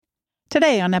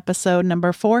Today on episode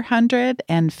number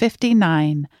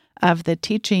 459 of the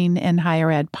Teaching in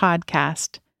Higher Ed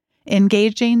podcast,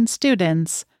 engaging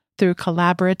students through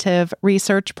collaborative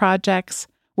research projects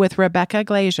with Rebecca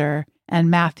Glaser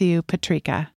and Matthew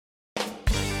Petricka.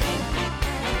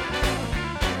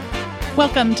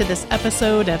 Welcome to this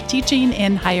episode of Teaching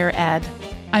in Higher Ed.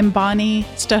 I'm Bonnie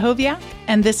Stachowiak,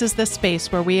 and this is the space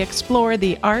where we explore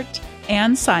the art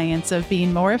and science of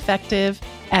being more effective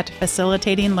at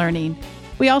facilitating learning.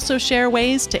 We also share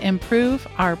ways to improve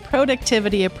our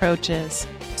productivity approaches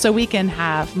so we can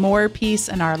have more peace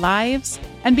in our lives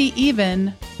and be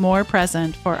even more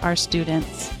present for our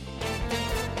students.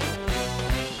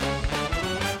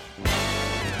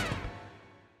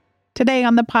 Today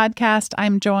on the podcast,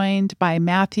 I'm joined by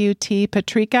Matthew T.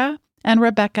 Petricka and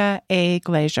Rebecca A.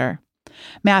 Glaser.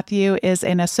 Matthew is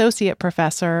an associate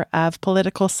professor of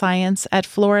political science at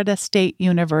Florida State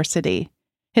University.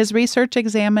 His research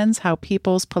examines how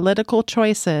people's political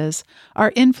choices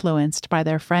are influenced by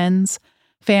their friends,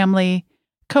 family,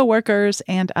 coworkers,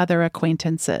 and other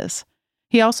acquaintances.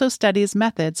 He also studies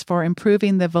methods for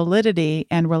improving the validity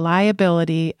and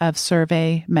reliability of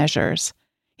survey measures.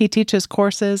 He teaches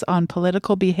courses on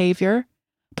political behavior,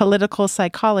 political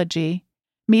psychology,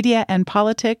 media and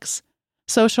politics,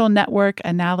 social network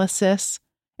analysis,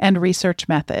 and research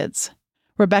methods.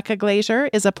 Rebecca Glaser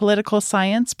is a political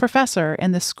science professor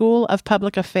in the School of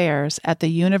Public Affairs at the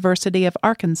University of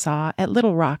Arkansas at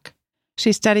Little Rock.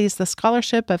 She studies the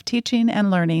scholarship of teaching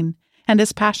and learning and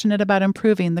is passionate about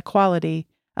improving the quality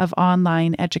of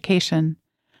online education.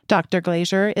 Dr.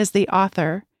 Glaser is the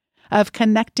author of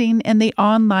Connecting in the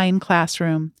Online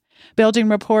Classroom, Building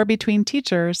Rapport Between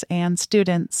Teachers and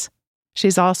Students.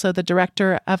 She's also the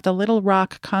director of the Little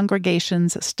Rock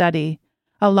Congregations Study,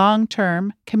 a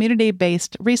long-term,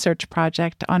 community-based research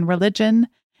project on religion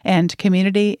and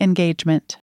community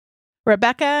engagement.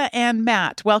 Rebecca and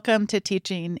Matt, welcome to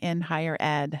Teaching in Higher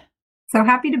Ed. So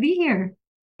happy to be here.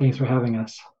 Thanks for having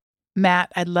us.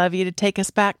 Matt, I'd love you to take us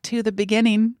back to the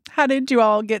beginning. How did you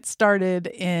all get started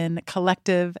in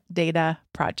collective data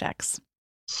projects?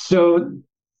 So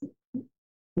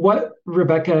what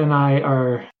Rebecca and I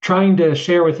are trying to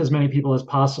share with as many people as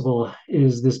possible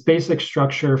is this basic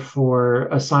structure for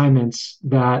assignments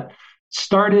that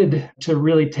started to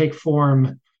really take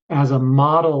form as a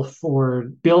model for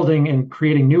building and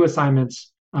creating new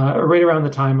assignments right around the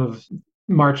time of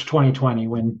March 2020,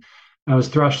 when I was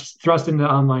thrust into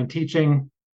online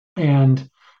teaching. And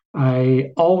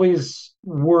I always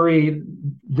worry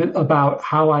about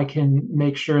how I can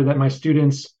make sure that my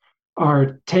students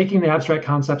are taking the abstract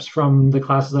concepts from the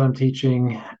classes that I'm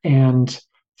teaching and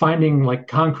finding like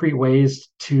concrete ways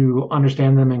to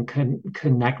understand them and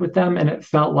connect with them. And it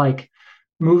felt like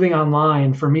moving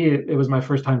online, for me, it was my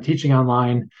first time teaching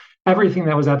online. Everything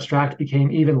that was abstract became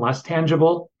even less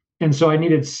tangible. And so I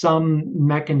needed some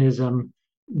mechanism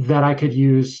that I could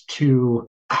use to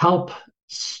help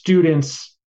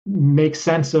students make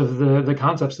sense of the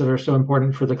concepts that are so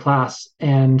important for the class.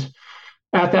 And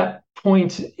at that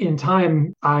point in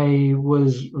time, I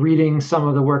was reading some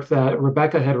of the work that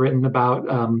Rebecca had written about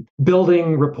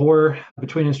building rapport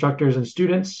between instructors and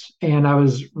students. And I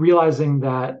was realizing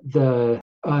that the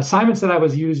assignments that I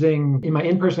was using in my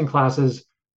in-person classes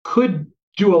could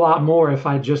do a lot more if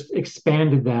I just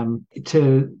expanded them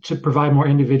to provide more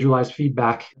individualized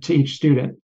feedback to each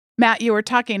student. Matt, you were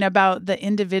talking about the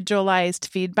individualized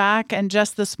feedback, and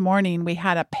just this morning we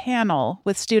had a panel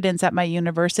with students at my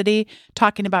university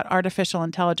talking about artificial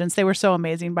intelligence. They were so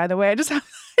amazing, by the way. I just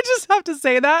have to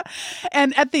say that.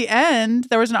 And at the end,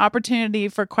 there was an opportunity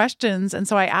for questions, and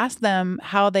so I asked them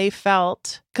how they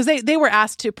felt, because they were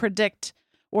asked to predict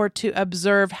or to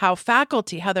observe how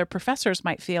their professors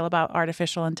might feel about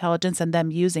artificial intelligence and them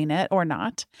using it or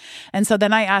not. And so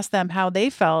then I asked them how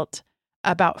they felt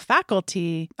about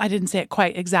faculty. I didn't say it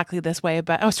quite exactly this way,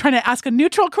 but I was trying to ask a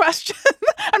neutral question.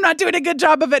 I'm not doing a good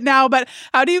job of it now, but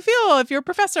how do you feel if your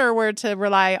professor were to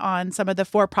rely on some of the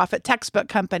for-profit textbook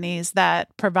companies that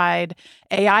provide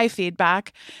AI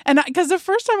feedback? And because the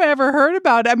first time I ever heard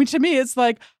about it, I mean, to me, it's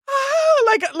like,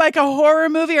 like a horror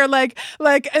movie or like,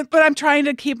 but I'm trying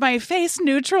to keep my face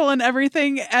neutral and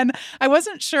everything. And I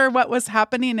wasn't sure what was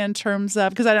happening in terms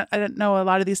of, because I don't know a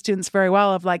lot of these students very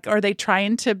well, of like, are they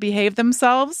trying to behave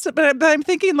themselves? But I'm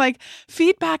thinking like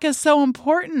feedback is so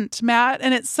important, Matt,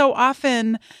 and it's so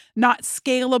often not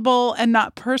scalable and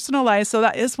not personalized. So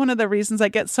that is one of the reasons I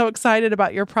get so excited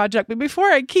about your project. But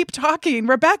before I keep talking,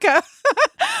 Rebecca,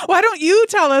 why don't you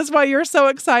tell us why you're so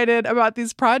excited about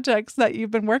these projects that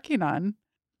you've been working on?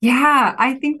 Yeah,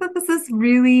 I think that this is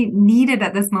really needed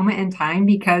at this moment in time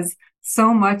because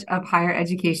so much of higher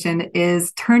education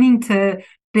is turning to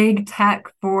big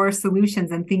tech for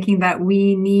solutions and thinking that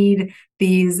we need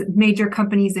these major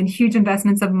companies and huge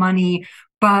investments of money.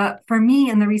 But for me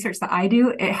and the research that I do,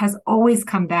 it has always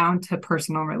come down to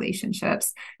personal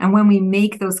relationships. And when we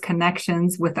make those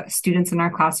connections with students in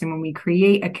our classroom, when we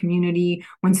create a community,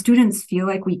 when students feel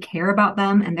like we care about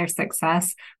them and their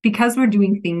success, because we're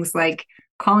doing things like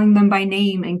calling them by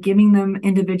name and giving them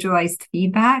individualized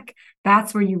feedback,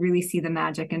 that's where you really see the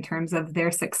magic in terms of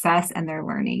their success and their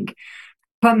learning.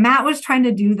 But Matt was trying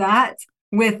to do that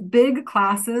with big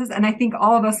classes. And I think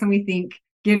all of us, when we think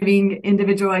giving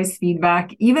individualized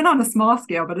feedback, even on a small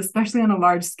scale, but especially on a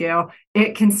large scale,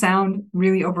 it can sound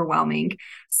really overwhelming.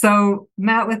 So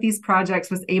Matt, with these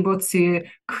projects, was able to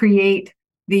create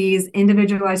these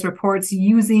individualized reports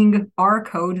using our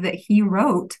code that he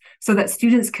wrote so that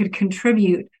students could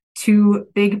contribute to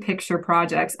big picture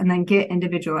projects and then get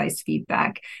individualized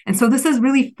feedback. And so this is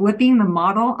really flipping the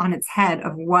model on its head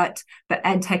of what the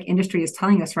ed tech industry is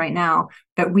telling us right now,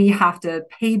 that we have to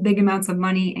pay big amounts of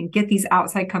money and get these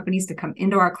outside companies to come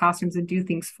into our classrooms and do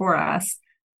things for us.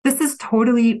 This is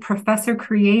totally professor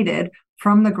created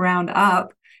from the ground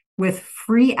up with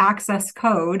free access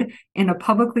code in a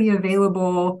publicly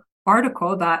available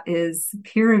article that is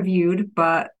peer reviewed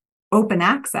but open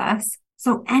access.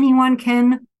 So anyone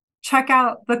can check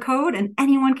out the code and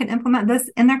anyone can implement this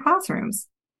in their classrooms.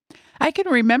 I can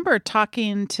remember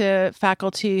talking to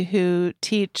faculty who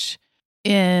teach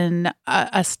in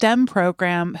a STEM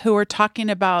program who were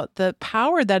talking about the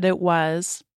power that it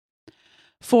was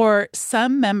for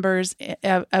some members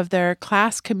of their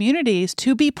class communities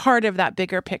to be part of that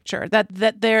bigger picture.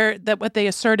 That what they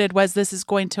asserted was, this is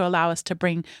going to allow us to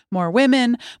bring more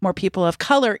women, more people of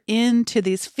color into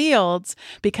these fields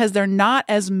because they're not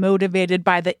as motivated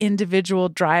by the individual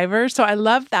driver. So I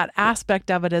love that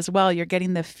aspect of it as well. You're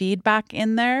getting the feedback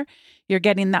in there. You're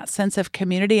getting that sense of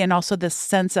community and also this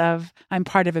sense of I'm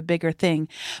part of a bigger thing.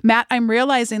 Matt, I'm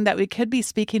realizing that we could be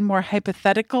speaking more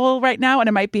hypothetical right now, and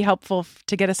it might be helpful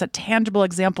to get us a tangible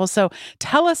example. So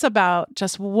tell us about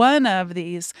just one of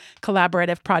these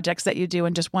collaborative projects that you do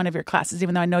in just one of your classes,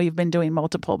 even though I know you've been doing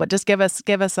multiple, but just give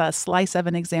us a slice of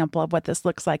an example of what this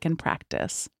looks like in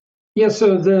practice. Yeah,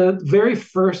 so the very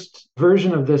first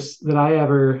version of this that I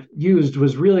ever used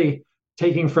was really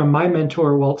taking from my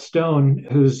mentor, Walt Stone,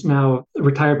 who's now a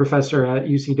retired professor at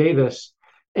UC Davis.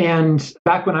 And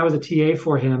back when I was a TA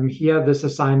for him, he had this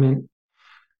assignment.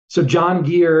 So John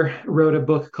Geer wrote a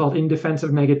book called In Defense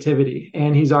of Negativity,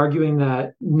 and he's arguing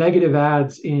that negative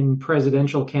ads in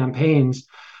presidential campaigns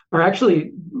are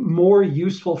actually more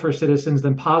useful for citizens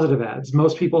than positive ads.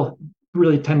 Most people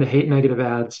really tend to hate negative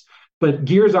ads, but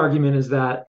Geer's argument is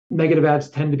that negative ads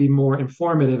tend to be more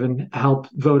informative and help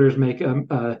voters make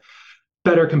a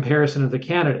better comparison of the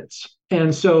candidates.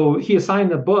 And so he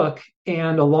assigned the book,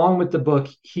 and along with the book,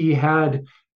 he had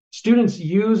students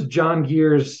use John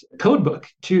Geer's codebook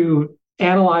to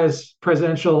analyze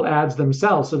presidential ads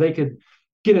themselves so they could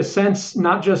get a sense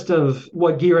not just of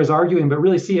what Geer is arguing, but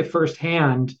really see it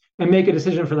firsthand and make a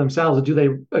decision for themselves. Do they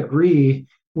agree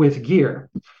with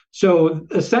Geer? So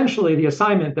essentially, the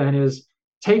assignment then is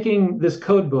taking this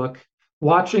codebook,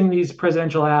 watching these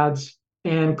presidential ads,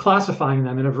 and classifying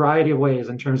them in a variety of ways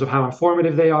in terms of how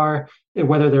informative they are,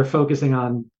 whether they're focusing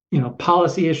on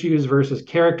policy issues versus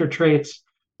character traits,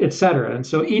 et cetera. And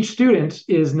so each student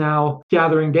is now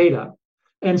gathering data.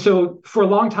 And so for a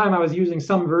long time, I was using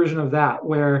some version of that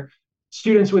where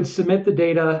students would submit the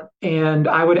data and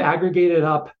I would aggregate it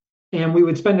up and we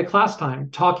would spend a class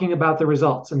time talking about the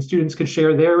results, and students could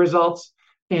share their results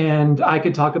and I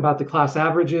could talk about the class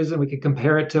averages and we could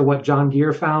compare it to what John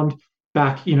Geer found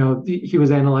back. He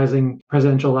was analyzing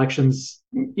presidential elections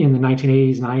in the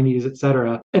 1980s, 90s, et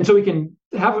cetera. And so we can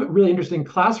have a really interesting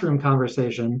classroom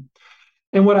conversation.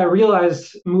 And what I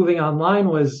realized moving online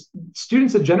was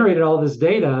students had generated all this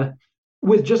data.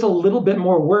 With just a little bit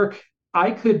more work,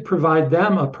 I could provide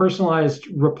them a personalized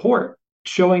report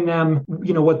showing them,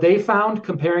 what they found,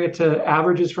 comparing it to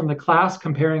averages from the class,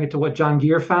 comparing it to what John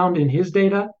Geer found in his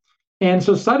data. And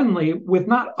so suddenly, with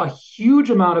not a huge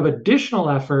amount of additional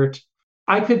effort,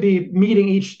 I could be meeting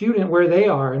each student where they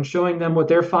are and showing them what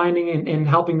they're finding and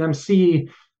helping them see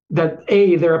that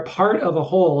they're a part of a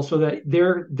whole, so that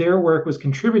their work was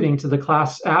contributing to the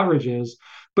class averages,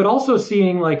 but also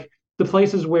seeing like the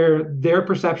places where their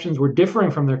perceptions were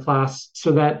differing from their class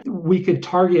so that we could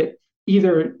target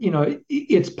either,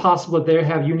 it's possible that they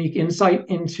have unique insight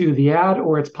into the ad,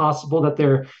 or it's possible that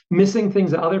they're missing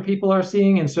things that other people are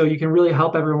seeing. And so you can really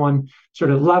help everyone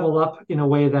sort of level up in a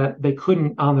way that they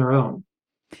couldn't on their own.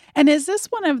 And is this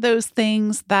one of those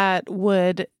things that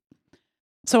would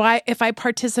So if I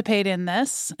participate in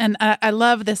this, and I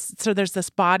love this, so there's this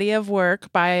body of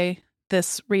work by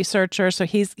this researcher. So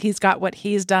he's got what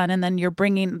he's done, and then you're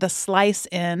bringing the slice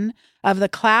in of the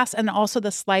class and also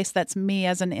the slice that's me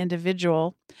as an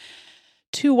individual.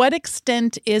 To what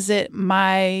extent is it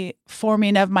my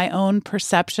forming of my own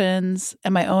perceptions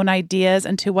and my own ideas?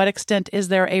 And to what extent is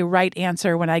there a right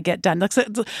answer when I get done?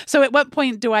 So at what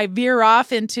point do I veer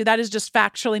off into that is just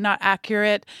factually not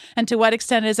accurate? And to what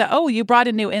extent is it, oh, you brought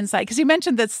a new insight? Because you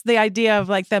mentioned that's the idea of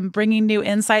like them bringing new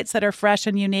insights that are fresh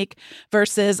and unique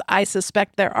versus I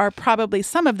suspect there are probably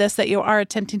some of this that you are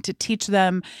attempting to teach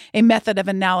them a method of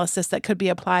analysis that could be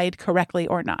applied correctly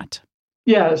or not.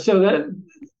 Yeah, so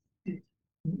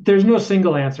there's no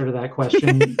single answer to that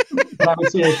question. But I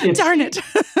would say it's darn it.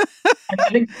 I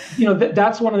think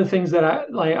that's one of the things that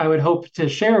I would hope to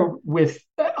share with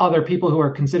other people who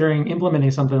are considering implementing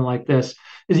something like this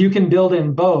is you can build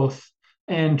in both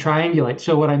and triangulate.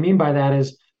 So what I mean by that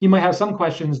is you might have some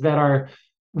questions that are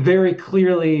very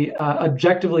clearly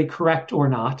objectively correct or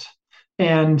not.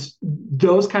 And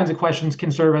those kinds of questions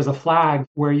can serve as a flag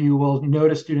where you will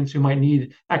notice students who might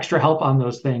need extra help on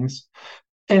those things.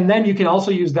 And then you can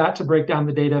also use that to break down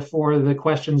the data for the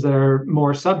questions that are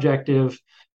more subjective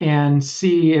and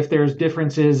see if there's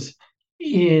differences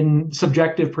in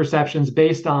subjective perceptions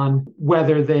based on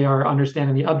whether they are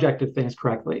understanding the objective things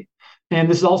correctly. And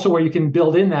this is also where you can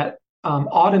build in that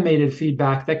automated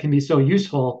feedback that can be so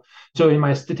useful. So in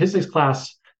my statistics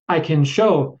class, I can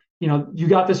show, you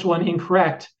got this one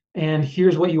incorrect, and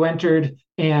here's what you entered,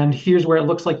 and here's where it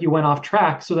looks like you went off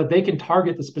track, so that they can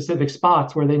target the specific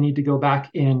spots where they need to go back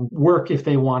and work if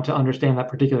they want to understand that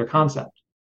particular concept.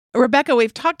 Rebecca,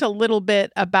 we've talked a little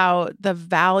bit about the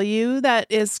value that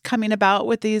is coming about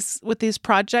with these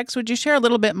projects. Would you share a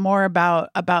little bit more about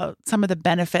some of the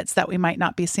benefits that we might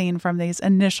not be seeing from these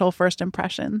initial first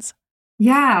impressions?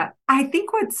 Yeah, I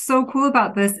think what's so cool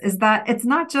about this is that it's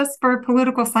not just for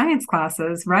political science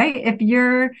classes, right? If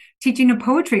you're teaching a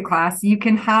poetry class, you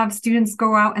can have students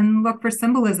go out and look for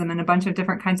symbolism in a bunch of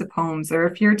different kinds of poems. Or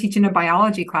if you're teaching a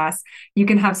biology class, you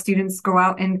can have students go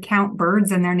out and count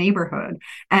birds in their neighborhood.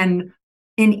 And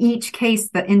in each case,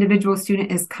 the individual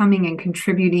student is coming and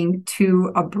contributing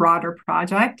to a broader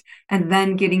project and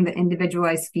then getting the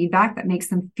individualized feedback that makes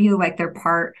them feel like they're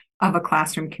part of a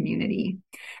classroom community.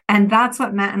 And that's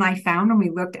what Matt and I found when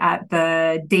we looked at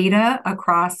the data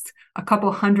across a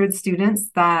couple hundred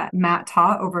students that Matt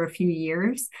taught over a few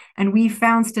years. And we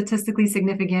found statistically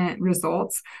significant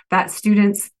results that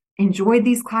students enjoyed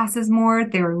these classes more,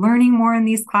 they were learning more in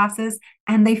these classes,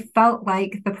 and they felt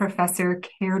like the professor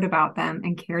cared about them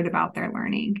and cared about their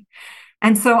learning.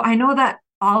 And so I know that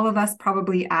all of us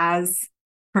probably as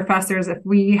professors, if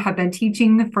we have been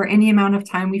teaching for any amount of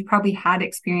time, we've probably had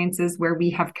experiences where we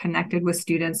have connected with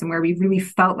students and where we really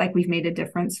felt like we've made a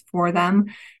difference for them.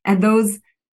 And those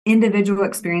individual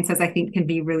experiences, I think, can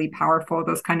be really powerful,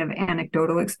 those kind of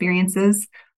anecdotal experiences.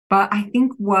 But I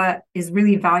think what is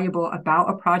really valuable about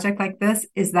a project like this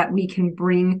is that we can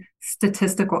bring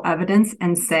statistical evidence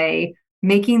and say,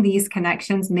 making these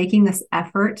connections, making this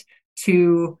effort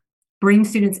to bring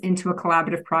students into a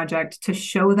collaborative project, to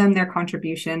show them their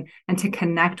contribution and to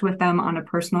connect with them on a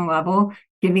personal level,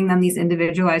 giving them these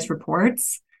individualized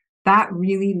reports, that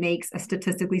really makes a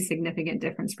statistically significant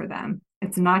difference for them.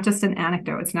 It's not just an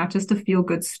anecdote. It's not just a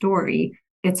feel-good story.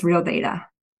 It's real data.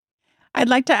 I'd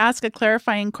like to ask a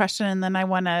clarifying question, and then I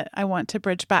want to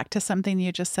bridge back to something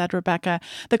you just said, Rebecca.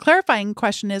 The clarifying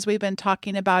question is, we've been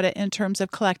talking about it in terms of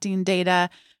collecting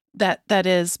data that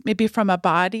is maybe from a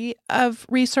body of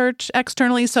research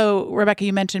externally. So, Rebecca,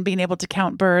 you mentioned being able to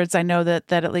count birds. I know that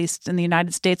at least in the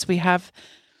United States, we have,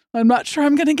 I'm not sure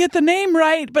I'm going to get the name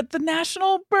right, but the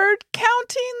National Bird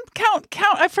Count.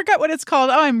 I forgot what it's called.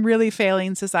 Oh, I'm really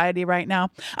failing society right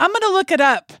now. I'm going to look it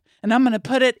up. And I'm going to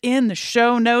put it in the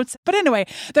show notes. But anyway,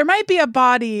 there might be a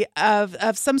body of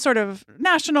some sort of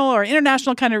national or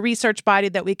international kind of research body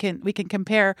that we can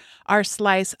compare our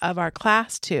slice of our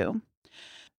class to.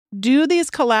 Do these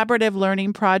collaborative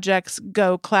learning projects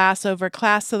go class over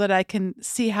class so that I can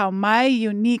see how my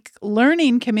unique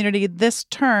learning community this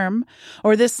term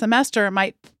or this semester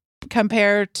might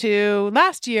compare to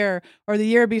last year or the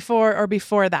year before or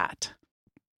before that?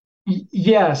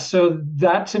 Yeah, so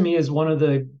that to me is one of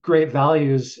the great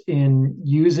values in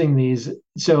using these.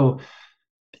 So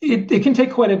it can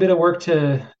take quite a bit of work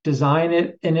to design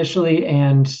it initially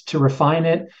and to refine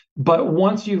it. But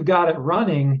once you've got it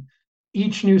running,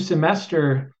 each new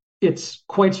semester, it's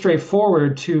quite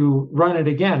straightforward to run it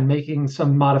again, making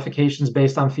some modifications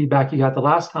based on feedback you got the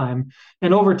last time.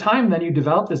 And over time, then you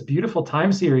develop this beautiful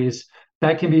time series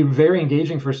that can be very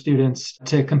engaging for students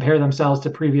to compare themselves to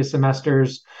previous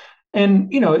semesters. And,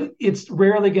 it's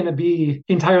rarely going to be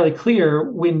entirely clear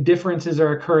when differences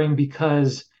are occurring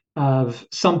because of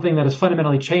something that has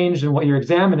fundamentally changed in what you're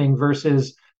examining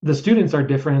versus the students are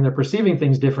different and they're perceiving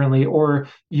things differently, or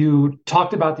you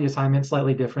talked about the assignment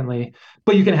slightly differently.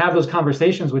 But you can have those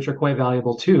conversations, which are quite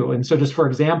valuable too. And so, just for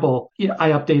example, I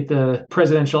update the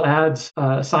presidential ads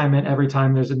assignment every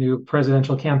time there's a new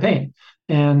presidential campaign.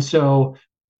 And so,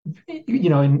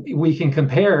 and we can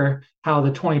compare how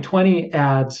the 2020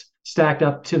 ads stacked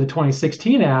up to the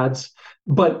 2016 ads,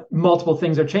 but multiple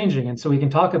things are changing. And so we can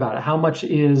talk about it. How much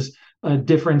is a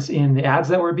difference in the ads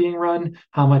that were being run?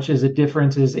 How much is it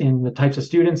differences in the types of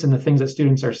students and the things that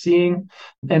students are seeing?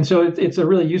 And so it's a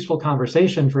really useful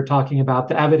conversation for talking about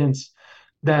the evidence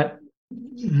that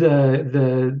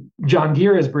the John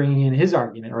Gier is bringing in his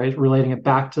argument, right? Relating it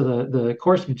back to the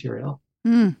course material.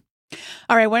 Mm.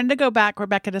 All right. I wanted to go back,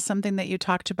 Rebecca, to something that you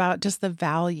talked about, just the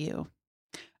value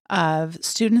of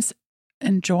students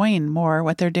enjoying more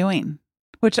what they're doing,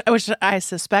 which I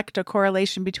suspect a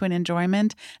correlation between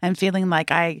enjoyment and feeling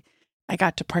like I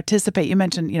got to participate. You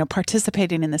mentioned,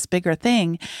 participating in this bigger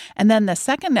thing. And then the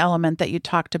second element that you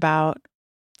talked about,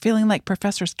 feeling like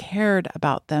professors cared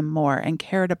about them more and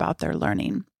cared about their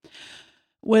learning.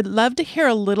 Would love to hear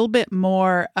a little bit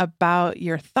more about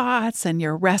your thoughts and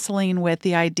your wrestling with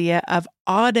the idea of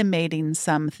automating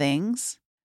some things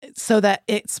so that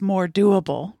it's more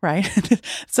doable, right?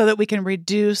 So that we can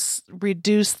reduce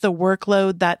the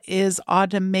workload that is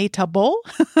automatable.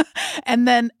 and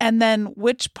then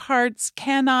which parts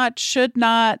should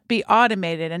not be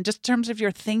automated. And just in terms of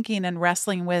your thinking and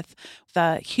wrestling with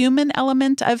the human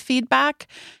element of feedback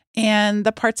and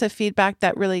the parts of feedback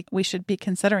that really we should be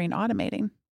considering automating.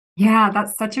 Yeah,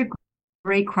 that's such a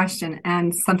great question,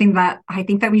 and something that I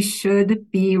think that we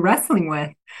should be wrestling with.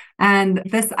 And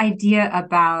this idea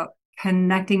about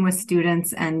connecting with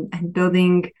students and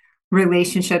building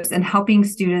relationships and helping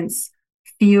students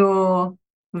feel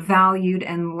valued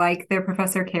and like their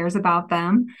professor cares about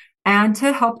them, and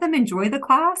to help them enjoy the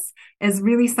class is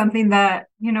really something that,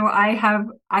 I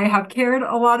have cared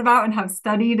a lot about and have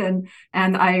studied, and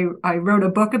I wrote a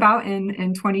book about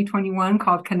in 2021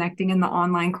 called Connecting in the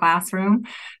Online Classroom.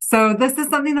 So this is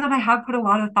something that I have put a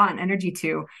lot of thought and energy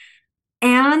to.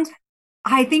 And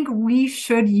I think we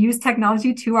should use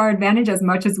technology to our advantage as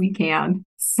much as we can.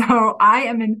 So I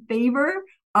am in favor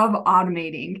of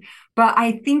automating, but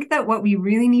I think that what we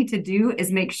really need to do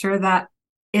is make sure that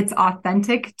it's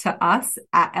authentic to us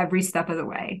at every step of the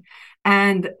way.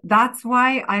 And that's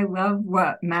why I love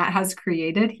what Matt has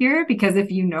created here, because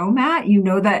if you know Matt, you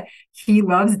know that he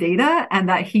loves data and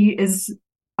that he is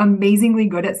amazingly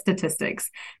good at statistics.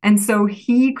 And so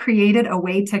he created a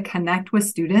way to connect with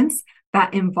students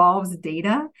that involves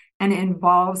data and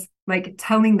involves like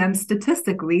telling them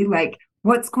statistically, like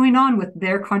what's going on with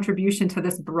their contribution to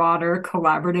this broader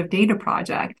collaborative data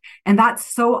project. And that's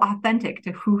so authentic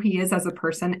to who he is as a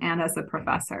person and as a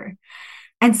professor.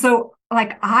 And so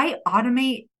like I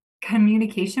automate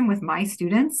communication with my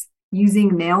students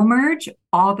using nail merge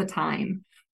all the time,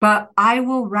 but I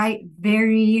will write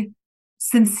very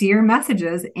sincere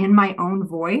messages in my own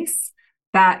voice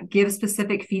that give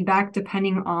specific feedback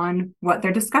depending on what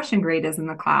their discussion grade is in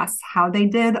the class, how they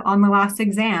did on the last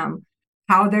exam,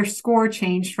 how their score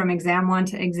changed from exam 1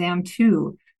 to exam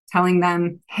 2, telling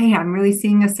them, hey, I'm really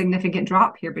seeing a significant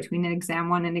drop here between exam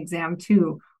 1 and exam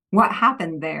 2. What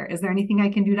happened there? Is there anything I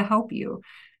can do to help you?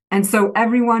 And so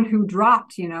everyone who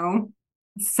dropped,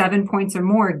 7 points or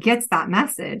more gets that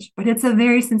message, but it's a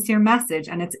very sincere message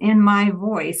and it's in my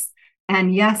voice.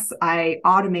 And yes, I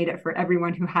automate it for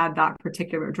everyone who had that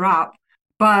particular drop,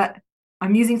 but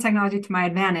I'm using technology to my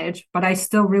advantage, but I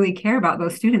still really care about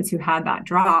those students who had that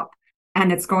drop,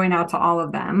 and it's going out to all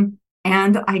of them.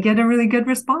 And I get a really good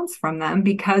response from them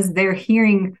because they're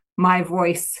hearing my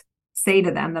voice say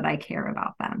to them that I care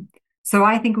about them. So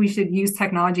I think we should use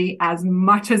technology as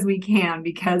much as we can,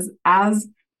 because as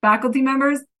faculty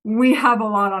members, we have a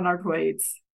lot on our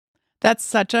plates. That's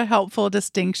such a helpful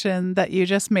distinction that you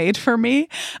just made for me.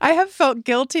 I have felt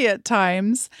guilty at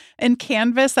times. In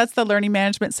Canvas, that's the learning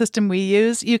management system we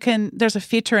use. There's a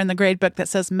feature in the gradebook that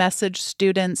says message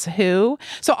students who.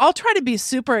 So I'll try to be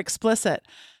super explicit.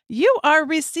 You are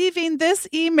receiving this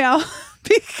email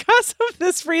because of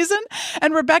this reason.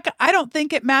 And Rebecca, I don't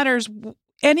think it matters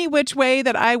any which way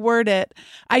that I word it.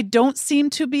 I don't seem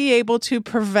to be able to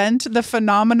prevent the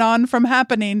phenomenon from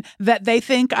happening that they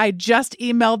think I just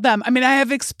emailed them. I mean, I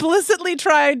have explicitly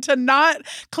tried to not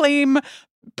claim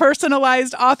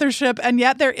personalized authorship, and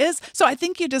yet there is. So I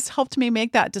think you just helped me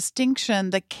make that distinction.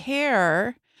 The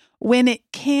care when it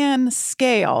can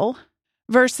scale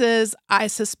versus I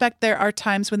suspect there are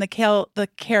times when the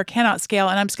care cannot scale.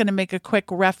 And I'm just going to make a quick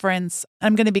reference.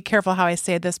 I'm going to be careful how I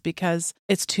say this because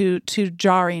it's too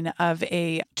jarring of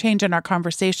a change in our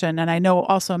conversation. And I know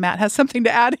also Matt has something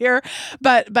to add here,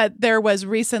 but there was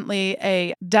recently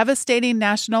a devastating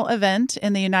national event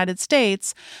in the United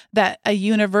States that a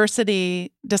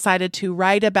university decided to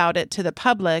write about it to the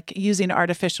public using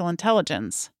artificial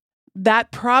intelligence.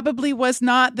 That probably was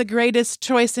not the greatest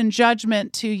choice in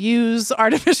judgment to use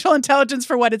artificial intelligence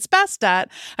for what it's best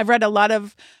at. I've read a lot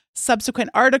of subsequent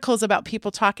articles about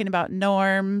people talking about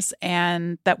norms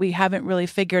and that we haven't really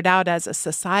figured out as a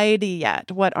society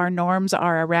yet what our norms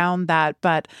are around that.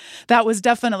 But that was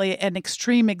definitely an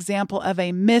extreme example of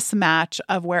a mismatch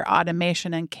of where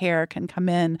automation and care can come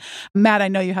in. Matt, I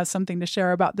know you have something to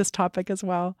share about this topic as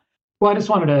well. Well, I just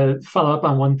wanted to follow up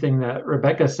on one thing that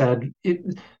Rebecca said.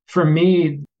 For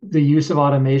me, the use of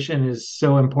automation is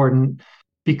so important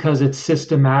because it's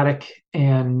systematic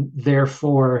and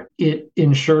therefore it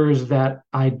ensures that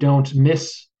I don't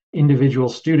miss individual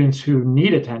students who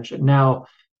need attention. Now,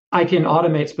 I can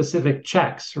automate specific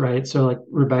checks, right? So like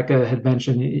Rebecca had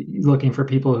mentioned, looking for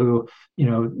people who,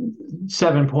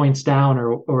 7 points down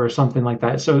or something like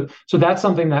that. So that's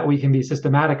something that we can be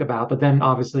systematic about, but then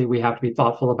obviously we have to be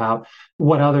thoughtful about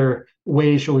what other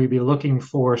ways should we be looking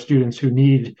for students who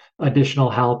need additional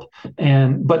help.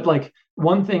 But like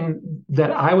one thing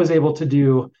that I was able to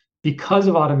do because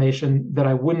of automation that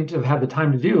I wouldn't have had the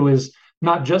time to do is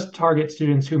not just target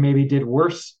students who maybe did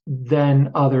worse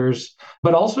than others,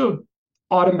 but also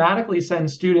automatically send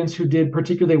students who did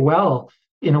particularly well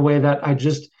in a way that I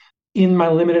just, in my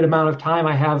limited amount of time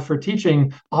I have for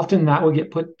teaching, often that would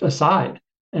get put aside.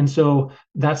 And so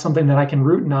that's something that I can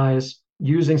routinize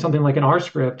using something like an R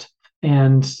script.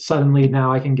 And suddenly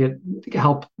now I can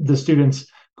help the students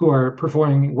who are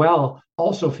performing well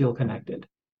also feel connected.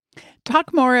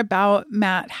 Talk more about,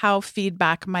 Matt, how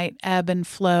feedback might ebb and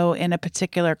flow in a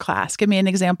particular class. Give me an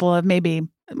example of maybe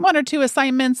one or two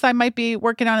assignments I might be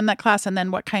working on in that class, and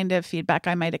then what kind of feedback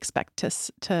I might expect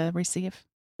to receive.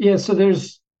 Yeah, so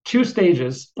there's two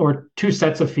stages or two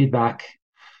sets of feedback.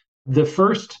 The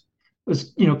first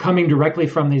was, coming directly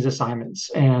from these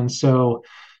assignments. And so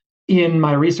in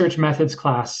my research methods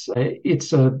class,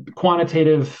 it's a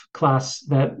quantitative class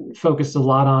that focused a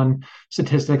lot on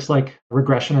statistics like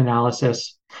regression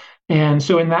analysis. And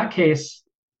so in that case,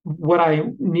 what I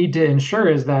need to ensure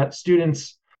is that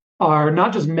students are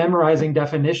not just memorizing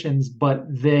definitions, but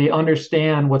they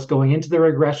understand what's going into the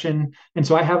regression. And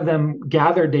so I have them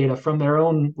gather data from their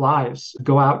own lives,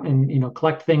 go out and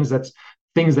collect things that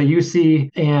you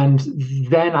see, and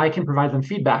then I can provide them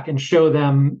feedback and show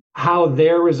them how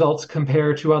their results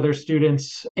compare to other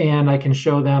students, and I can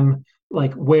show them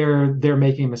like where they're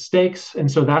making mistakes. And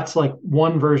so that's like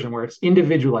one version where it's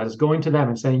individualized, going to them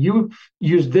and saying, you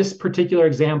used this particular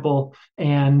example,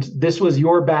 and this was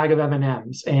your bag of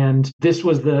M&Ms, and this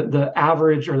was the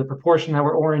average or the proportion that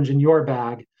were orange in your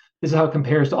bag. This is how it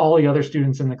compares to all the other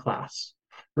students in the class,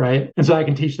 right? And so I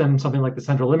can teach them something like the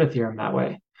central limit theorem that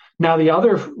way. Now, the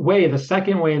other way, the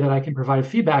second way that I can provide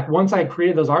feedback, once I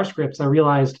created those R scripts, I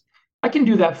realized I can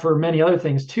do that for many other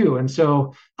things too. And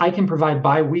so I can provide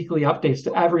bi-weekly updates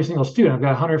to every single student. I've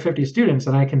got 150 students,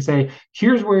 and I can say,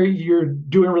 here's where you're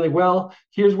doing really well.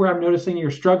 Here's where I'm noticing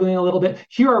you're struggling a little bit.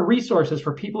 Here are resources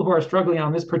for people who are struggling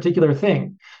on this particular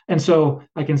thing. And so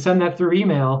I can send that through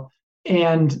email,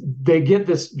 and they get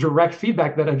this direct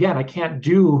feedback that, again, I can't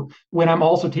do when I'm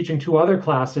also teaching two other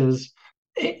classes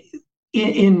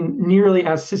in nearly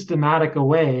as systematic a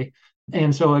way.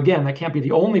 And so again, that can't be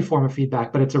the only form of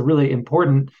feedback, but it's a really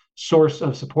important source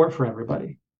of support for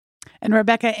everybody. And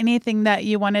Rebecca, anything that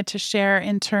you wanted to share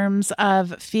in terms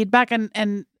of feedback?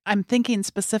 And I'm thinking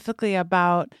specifically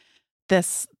about the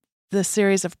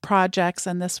series of projects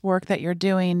and this work that you're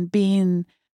doing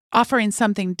offering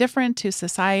something different to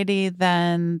society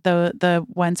than the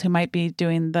ones who might be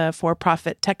doing the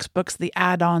for-profit textbooks, the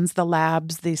add-ons, the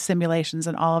labs, the simulations,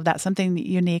 and all of that. Something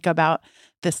unique about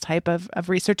this type of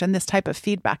research and this type of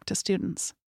feedback to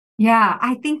students. Yeah,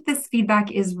 I think this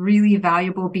feedback is really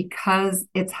valuable because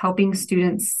it's helping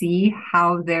students see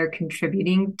how they're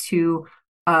contributing to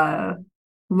a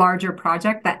larger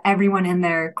project that everyone in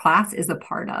their class is a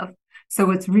part of.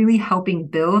 So it's really helping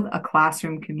build a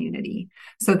classroom community.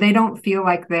 So they don't feel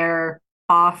like they're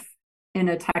off in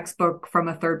a textbook from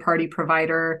a third-party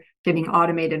provider giving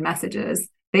automated messages.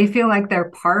 They feel like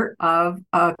they're part of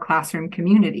a classroom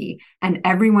community and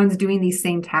everyone's doing these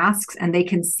same tasks and they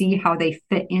can see how they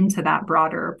fit into that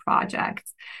broader project.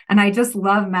 And I just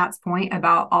love Matt's point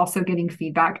about also getting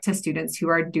feedback to students who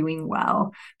are doing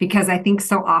well, because I think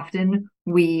so often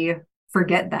we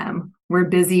forget them. We're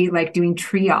busy like doing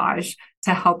triage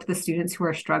to help the students who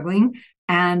are struggling.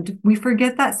 And we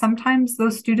forget that sometimes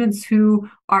those students who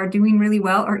are doing really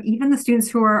well, or even the students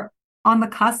who are on the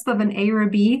cusp of an A or a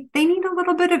B, they need a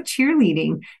little bit of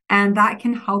cheerleading, and that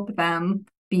can help them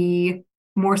be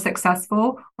more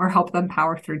successful or help them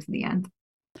power through to the end.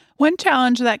 One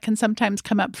challenge that can sometimes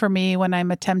come up for me when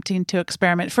I'm attempting to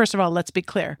experiment, first of all, let's be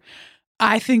clear.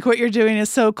 I think what you're doing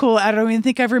is so cool. I don't even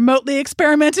think I've remotely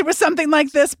experimented with something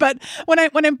like this. But when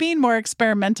I'm being more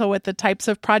experimental with the types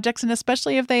of projects, and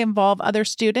especially if they involve other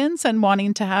students and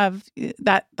wanting to have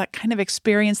that kind of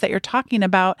experience that you're talking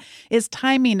about, is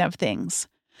timing of things.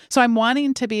 So I'm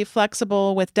wanting to be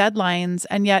flexible with deadlines.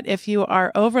 And yet if you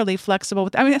are overly flexible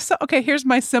with, okay, here's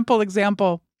my simple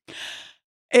example.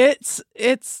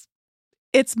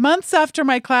 It's months after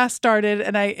my class started,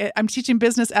 and I'm teaching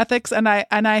business ethics, and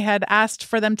I had asked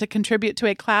for them to contribute to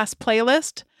a class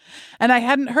playlist, and I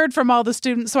hadn't heard from all the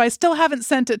students, so I still haven't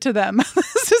sent it to them.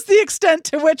 This is the extent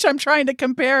to which I'm trying to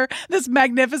compare this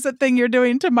magnificent thing you're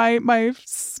doing to my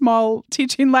small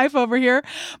teaching life over here.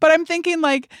 But I'm thinking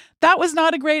like, that was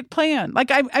not a great plan. Like,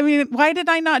 I mean, why did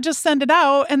I not just send it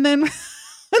out and then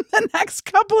the next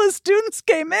couple of students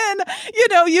came in,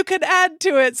 you could add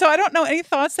to it. So I don't know, any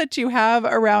thoughts that you have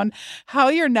around how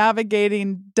you're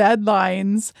navigating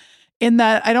deadlines, in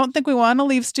that I don't think we want to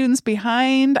leave students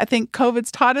behind. I think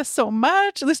COVID's taught us so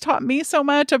much, at least taught me so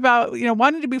much about,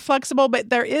 wanting to be flexible, but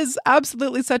there is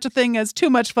absolutely such a thing as too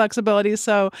much flexibility.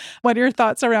 So what are your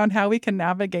thoughts around how we can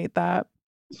navigate that?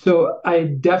 So I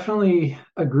definitely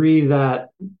agree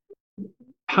that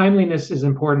timeliness is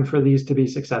important for these to be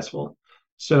successful.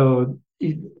 So,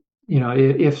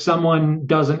 if someone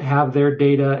doesn't have their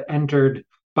data entered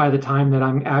by the time that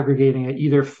I'm aggregating it,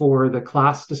 either for the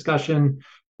class discussion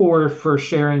or for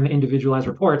sharing the individualized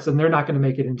reports, then they're not going to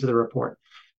make it into the report.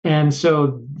 And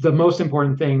so the most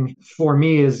important thing for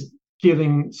me is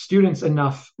giving students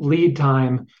enough lead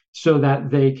time so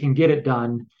that they can get it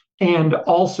done, and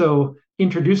also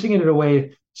introducing it in a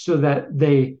way so that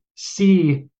they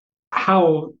see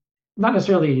how, not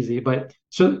necessarily easy, but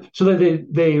so that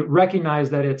they recognize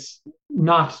that it's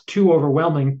not too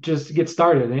overwhelming just to get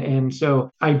started. And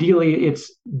so ideally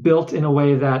it's built in a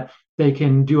way that they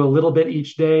can do a little bit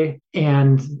each day,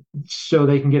 and so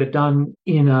they can get it done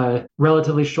in a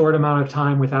relatively short amount of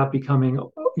time without becoming,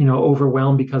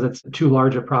 overwhelmed because it's too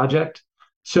large a project.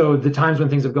 So the times when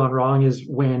things have gone wrong is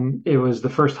when it was the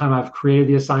first time I've created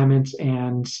the assignment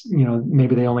and,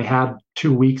 maybe they only had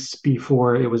 2 weeks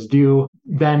before it was due.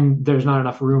 Then there's not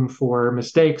enough room for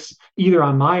mistakes, either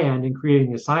on my end in creating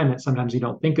the assignment. Sometimes you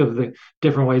don't think of the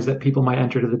different ways that people might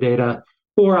enter to the data,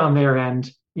 or on their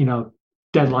end,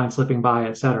 deadline slipping by,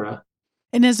 et cetera.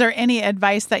 And is there any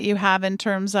advice that you have in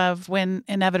terms of when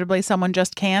inevitably someone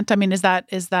just can't? I mean, is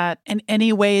that in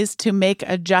any ways to make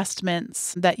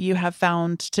adjustments that you have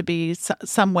found to be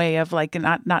some way of like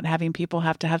not having people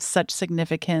have to have such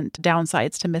significant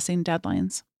downsides to missing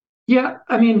deadlines? Yeah,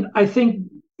 I mean, I think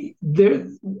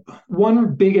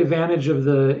one big advantage of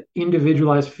the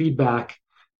individualized feedback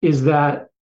is that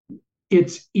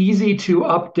it's easy to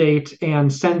update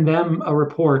and send them a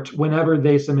report whenever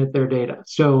they submit their data.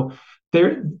 So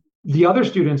the other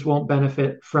students won't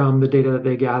benefit from the data that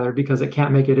they gather because it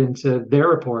can't make it into their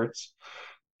reports.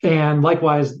 And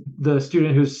likewise, the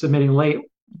student who's submitting late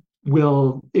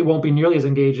it won't be nearly as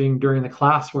engaging during the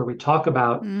class where we talk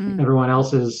about everyone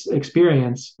else's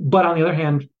experience. But on the other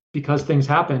hand, because things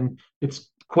happen, it's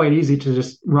quite easy to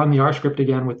just run the R script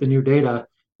again with the new data,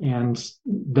 and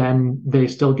then they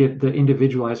still get the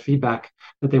individualized feedback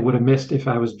that they would have missed if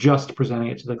I was just presenting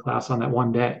it to the class on that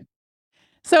one day.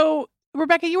 So,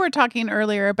 Rebecca, you were talking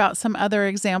earlier about some other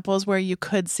examples where you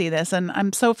could see this, and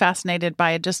I'm so fascinated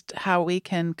by just how we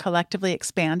can collectively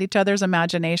expand each other's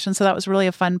imagination. So that was really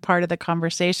a fun part of the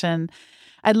conversation.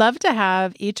 I'd love to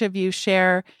have each of you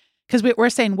share, because we're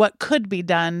saying what could be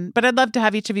done, but I'd love to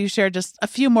have each of you share just a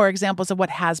few more examples of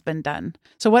what has been done.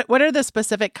 So what are the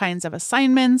specific kinds of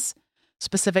assignments,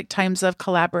 specific types of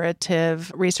collaborative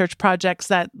research projects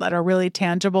that are really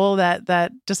tangible,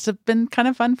 that just have been kind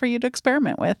of fun for you to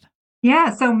experiment with?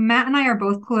 Yeah, so Matt and I are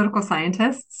both political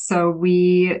scientists, so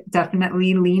we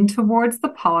definitely lean towards the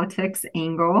politics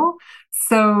angle.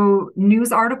 So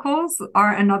news articles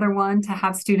are another one, to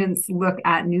have students look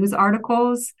at news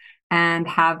articles and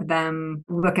have them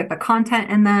look at the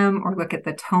content in them, or look at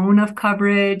the tone of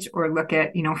coverage, or look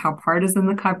at, how partisan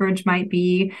the coverage might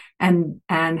be, and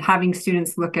having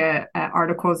students look at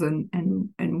articles and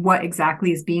what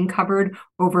exactly is being covered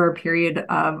over a period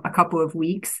of a couple of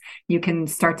weeks. You can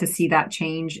start to see that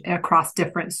change across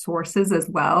different sources as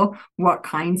well. What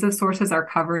kinds of sources are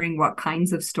covering what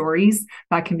kinds of stories?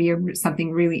 That can be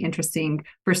something really interesting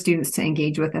for students to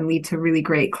engage with and lead to really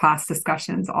great class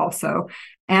discussions also.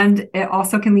 And it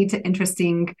also can lead to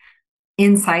interesting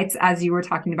insights, as you were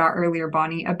talking about earlier,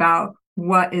 Bonnie, about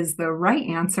what is the right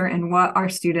answer and what are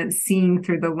students seeing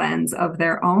through the lens of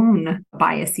their own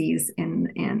biases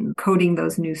in coding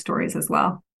those news stories as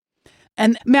well.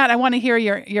 And Matt, I want to hear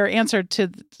your answer to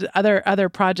other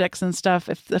projects and stuff,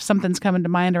 if something's coming to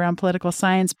mind around political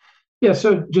science. Yeah,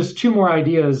 so just two more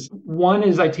ideas. One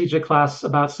is I teach a class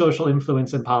about social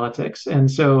influence in politics. And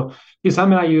so the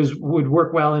assignment I use would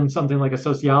work well in something like a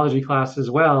sociology class as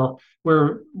well,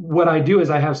 where what I do is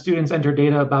I have students enter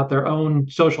data about their own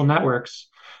social networks.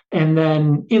 And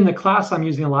then in the class, I'm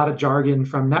using a lot of jargon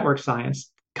from network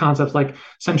science, concepts like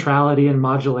centrality and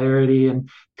modularity and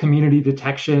community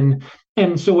detection.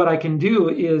 And so what I can do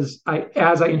is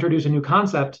as I introduce a new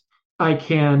concept, I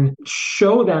can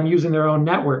show them using their own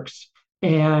networks.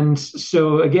 And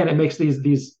so again, it makes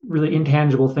these really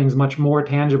intangible things much more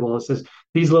tangible. It says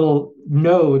these little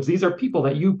nodes, these are people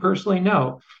that you personally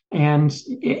know. And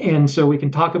so we can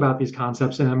talk about these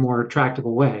concepts in a more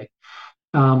tractable way.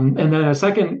 And then a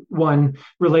second one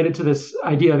related to this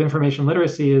idea of information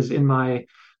literacy is in my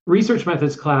research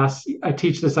methods class, I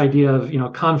teach this idea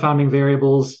of, confounding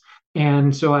variables.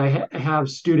 And so I have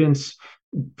students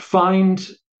find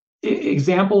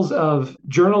examples of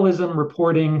journalism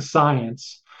reporting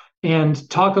science and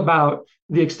talk about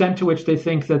the extent to which they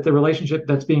think that the relationship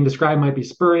that's being described might be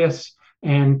spurious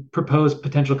and propose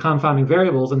potential confounding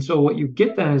variables. And so what you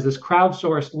get then is this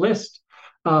crowdsourced list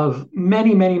of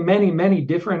many, many, many, many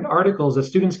different articles that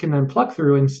students can then pluck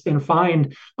through and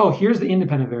find, oh, here's the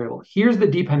independent variable, here's the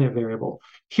dependent variable,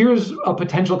 here's a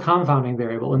potential confounding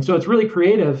variable. And so it's really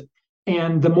creative.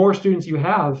 And the more students you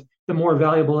have, the more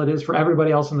valuable it is for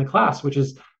everybody else in the class, which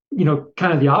is,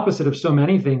 kind of the opposite of so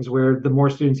many things, where the more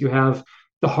students you have,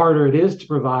 the harder it is to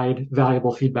provide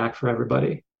valuable feedback for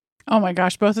everybody. Oh my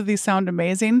gosh, both of these sound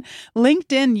amazing.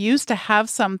 LinkedIn used to have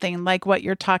something like what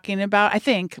you're talking about. I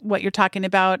think what you're talking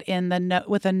about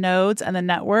with the nodes and the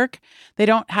network, they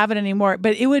don't have it anymore,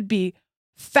 but it would be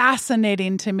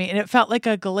fascinating to me. And it felt like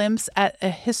a glimpse at a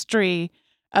history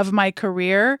of my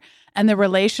career and the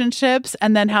relationships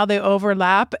and then how they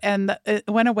overlap. And it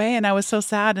went away and I was so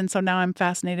sad. And so now I'm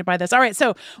fascinated by this. All right.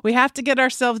 So we have to get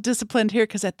ourselves disciplined here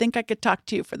because I think I could talk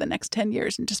to you for the next 10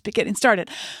 years and just be getting started.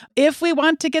 If we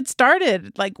want to get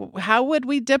started, like how would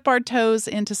we dip our toes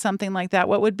into something like that?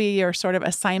 What would be your sort of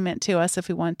assignment to us if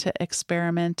we want to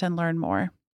experiment and learn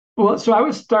more? Well, so I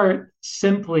would start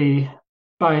simply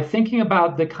by thinking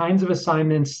about the kinds of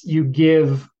assignments you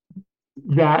give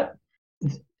that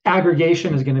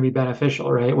aggregation is going to be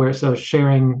beneficial, right? So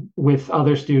sharing with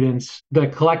other students, the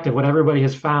collective, what everybody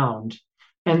has found.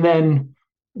 And then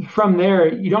from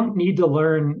there, you don't need to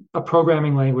learn a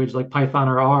programming language like Python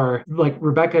or R. Like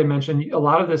Rebecca mentioned, a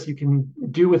lot of this you can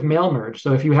do with mail merge.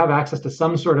 So if you have access to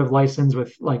some sort of license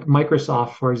with like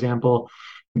Microsoft, for example,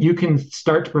 you can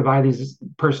start to provide these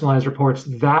personalized reports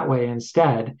that way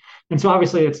instead. And so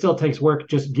obviously it still takes work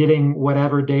just getting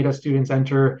whatever data students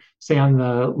enter, say on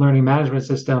the learning management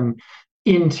system,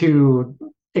 into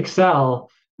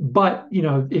Excel. But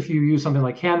if you use something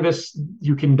like Canvas,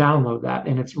 you can download that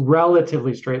and it's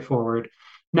relatively straightforward.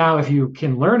 Now, if you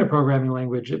can learn a programming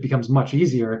language, it becomes much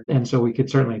easier. And so we could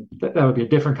certainly, that would be a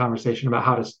different conversation about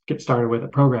how to get started with a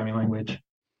programming language.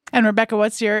 And Rebecca,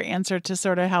 what's your answer to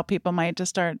sort of how people might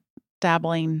just start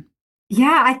dabbling?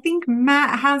 Yeah, I think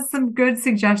Matt has some good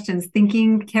suggestions.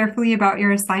 Thinking carefully about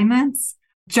your assignments,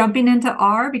 jumping into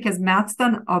R because Matt's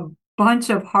done a bunch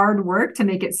of hard work to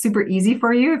make it super easy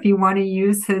for you if you want to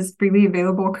use his freely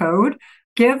available code.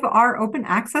 Give our open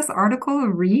access article a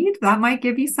read. That might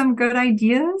give you some good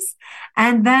ideas.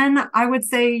 And then I would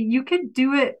say you could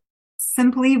do it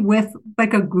simply with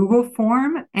like a Google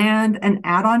form and an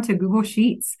add-on to Google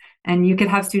Sheets. And you could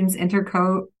have students enter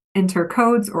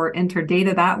codes or enter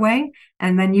data that way.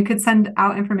 And then you could send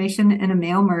out information in a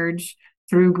mail merge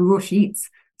through Google Sheets.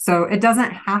 So it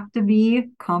doesn't have to be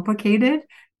complicated.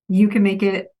 You can make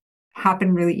it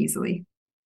happen really easily.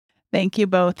 Thank you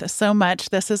both so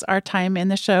much. This is our time in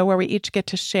the show where we each get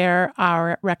to share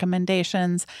our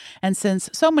recommendations. And since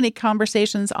so many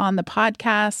conversations on the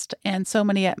podcast and so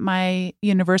many at my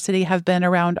university have been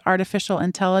around artificial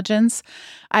intelligence,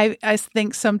 I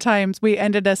think sometimes we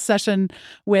ended a session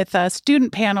with a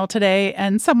student panel today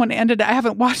and someone ended, I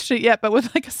haven't watched it yet, but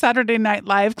with like a Saturday Night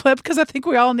Live clip, because I think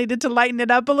we all needed to lighten it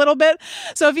up a little bit.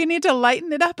 So if you need to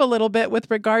lighten it up a little bit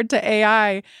with regard to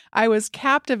AI, I was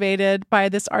captivated by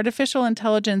this artificial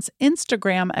intelligence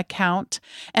Instagram account,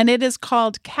 and it is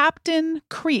called Captain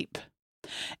Creep.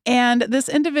 And this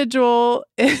individual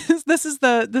this is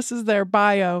their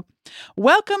bio.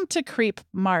 Welcome to Creep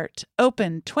Mart,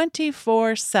 open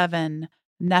 24/7.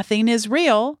 Nothing is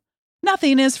real,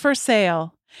 nothing is for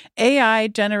sale. AI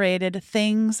generated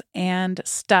things and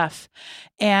stuff.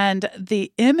 And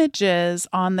the images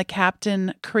on the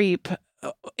Captain Creep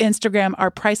Instagram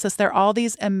are priceless. They're all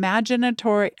these I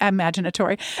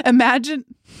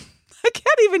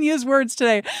can't even use words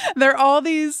today. They're all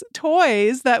these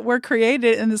toys that were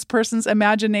created in this person's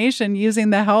imagination using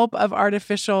the help of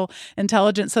artificial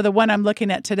intelligence. So the one I'm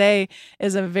looking at today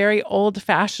is a very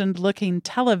old-fashioned looking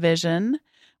television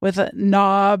with a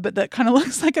knob that kind of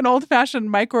looks like an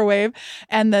old-fashioned microwave.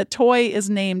 And the toy is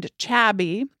named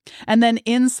Chabby. And then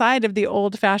inside of the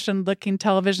old-fashioned looking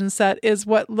television set is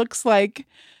what looks like,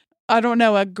 I don't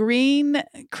know, a green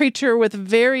creature with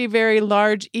very, very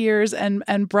large ears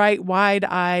and bright,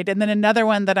 wide-eyed. And then another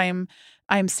one that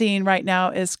I'm seeing right now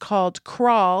is called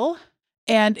Crawl.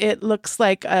 And it looks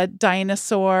like a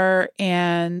dinosaur.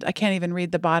 And I can't even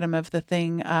read the bottom of the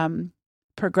thing.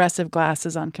 Progressive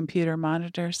glasses on computer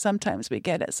monitors. Sometimes we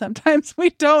get it, sometimes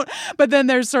we don't. But then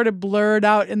there's sort of blurred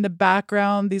out in the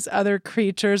background these other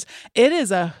creatures. It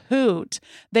is a hoot.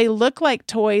 They look like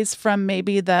toys from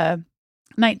maybe the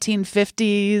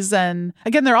 1950s. And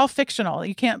again, they're all fictional.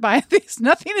 You can't buy these.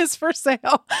 Nothing is for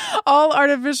sale. All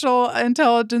artificial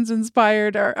intelligence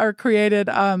inspired are created.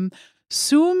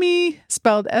 Sumi,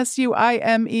 spelled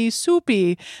S-U-I-M-E,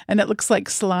 Soupy. And it looks like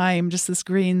slime, just this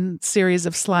green series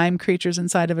of slime creatures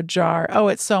inside of a jar. Oh,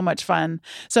 it's so much fun.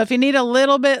 So if you need a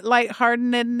little bit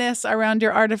lightheartedness around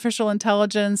your artificial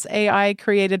intelligence, AI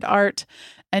created art,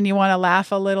 and you want to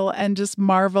laugh a little and just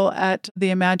marvel at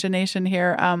the imagination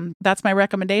here, that's my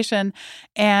recommendation.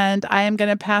 And I am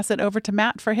going to pass it over to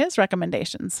Matt for his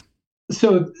recommendations.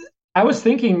 So I was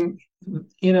thinking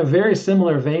in a very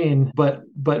similar vein, but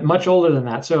much older than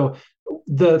that. So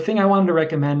the thing I wanted to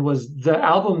recommend was the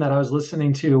album that I was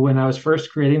listening to when I was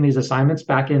first creating these assignments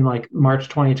back in like March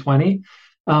 2020.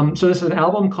 So this is an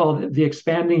album called The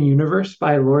Expanding Universe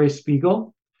by Laurie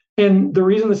Spiegel. And the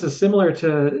reason this is similar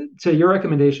to your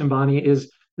recommendation, Bonnie,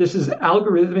 is this is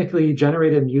algorithmically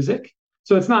generated music.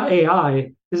 So it's not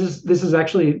AI. This is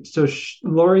actually,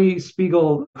 Laurie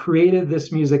Spiegel created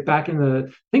this music back in I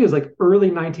think it was like early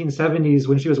 1970s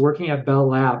when she was working at Bell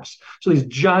Labs. So these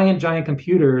giant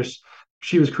computers,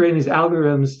 she was creating these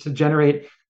algorithms to generate,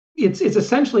 it's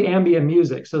essentially ambient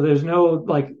music. So there's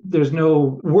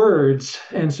no words.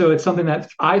 And so it's something that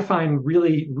I find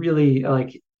really, really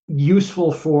like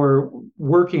useful for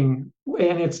working.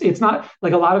 And it's not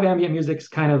like a lot of ambient music is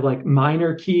kind of like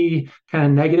minor key, kind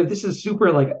of negative. This is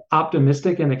super like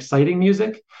optimistic and exciting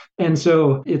music. And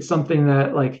so it's something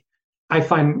that like I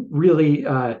find really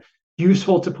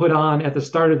useful to put on at the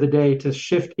start of the day to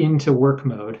shift into work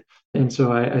mode. And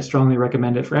so I strongly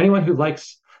recommend it for anyone who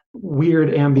likes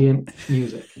weird ambient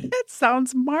music. It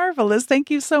sounds marvelous. Thank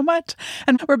you so much.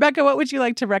 And Rebecca, what would you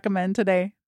like to recommend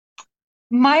today?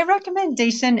 My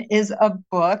recommendation is a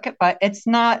book, but it's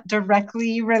not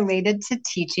directly related to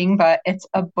teaching, but it's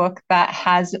a book that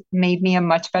has made me a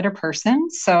much better person.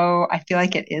 So I feel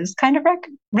like it is kind of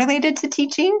related to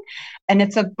teaching. And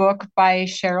it's a book by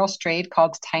Cheryl Strayed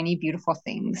called Tiny Beautiful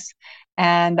Things.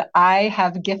 And I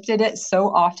have gifted it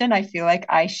so often, I feel like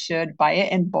I should buy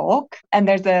it in bulk. And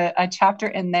there's a chapter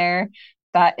in there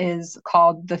that is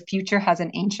called The Future Has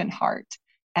an Ancient Heart.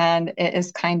 And it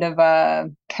is kind of a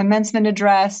commencement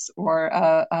address or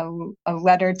a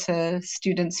letter to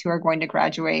students who are going to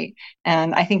graduate.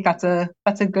 And I think that's a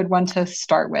good one to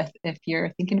start with if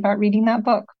you're thinking about reading that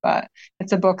book. But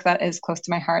it's a book that is close to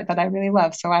my heart that I really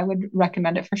love. So I would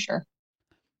recommend it for sure.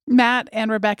 Matt and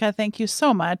Rebecca, thank you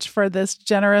so much for this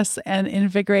generous and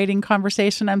invigorating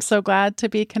conversation. I'm so glad to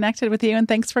be connected with you. And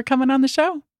thanks for coming on the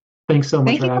show. Thanks so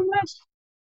much for having us.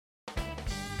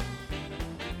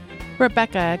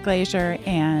 Rebecca Glaser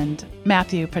and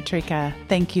Matthew Petryka,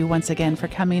 thank you once again for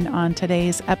coming on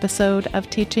today's episode of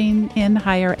Teaching in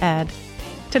Higher Ed.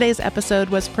 Today's episode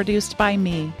was produced by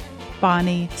me,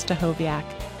 Bonnie Stachowiak.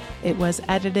 It was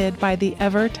edited by the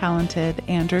ever-talented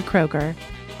Andrew Kroger.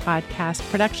 Podcast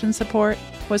production support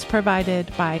was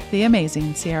provided by the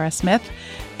amazing Sierra Smith.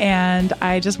 And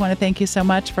I just want to thank you so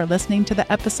much for listening to the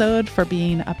episode, for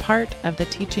being a part of the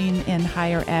Teaching in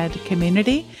Higher Ed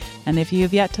community. And if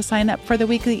you've yet to sign up for the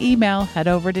weekly email, head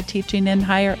over to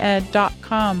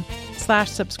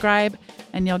teachinginhighered.com/subscribe,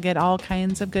 and you'll get all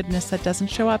kinds of goodness that doesn't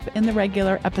show up in the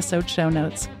regular episode show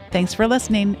notes. Thanks for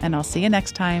listening, and I'll see you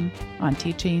next time on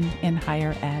Teaching in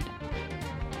Higher Ed.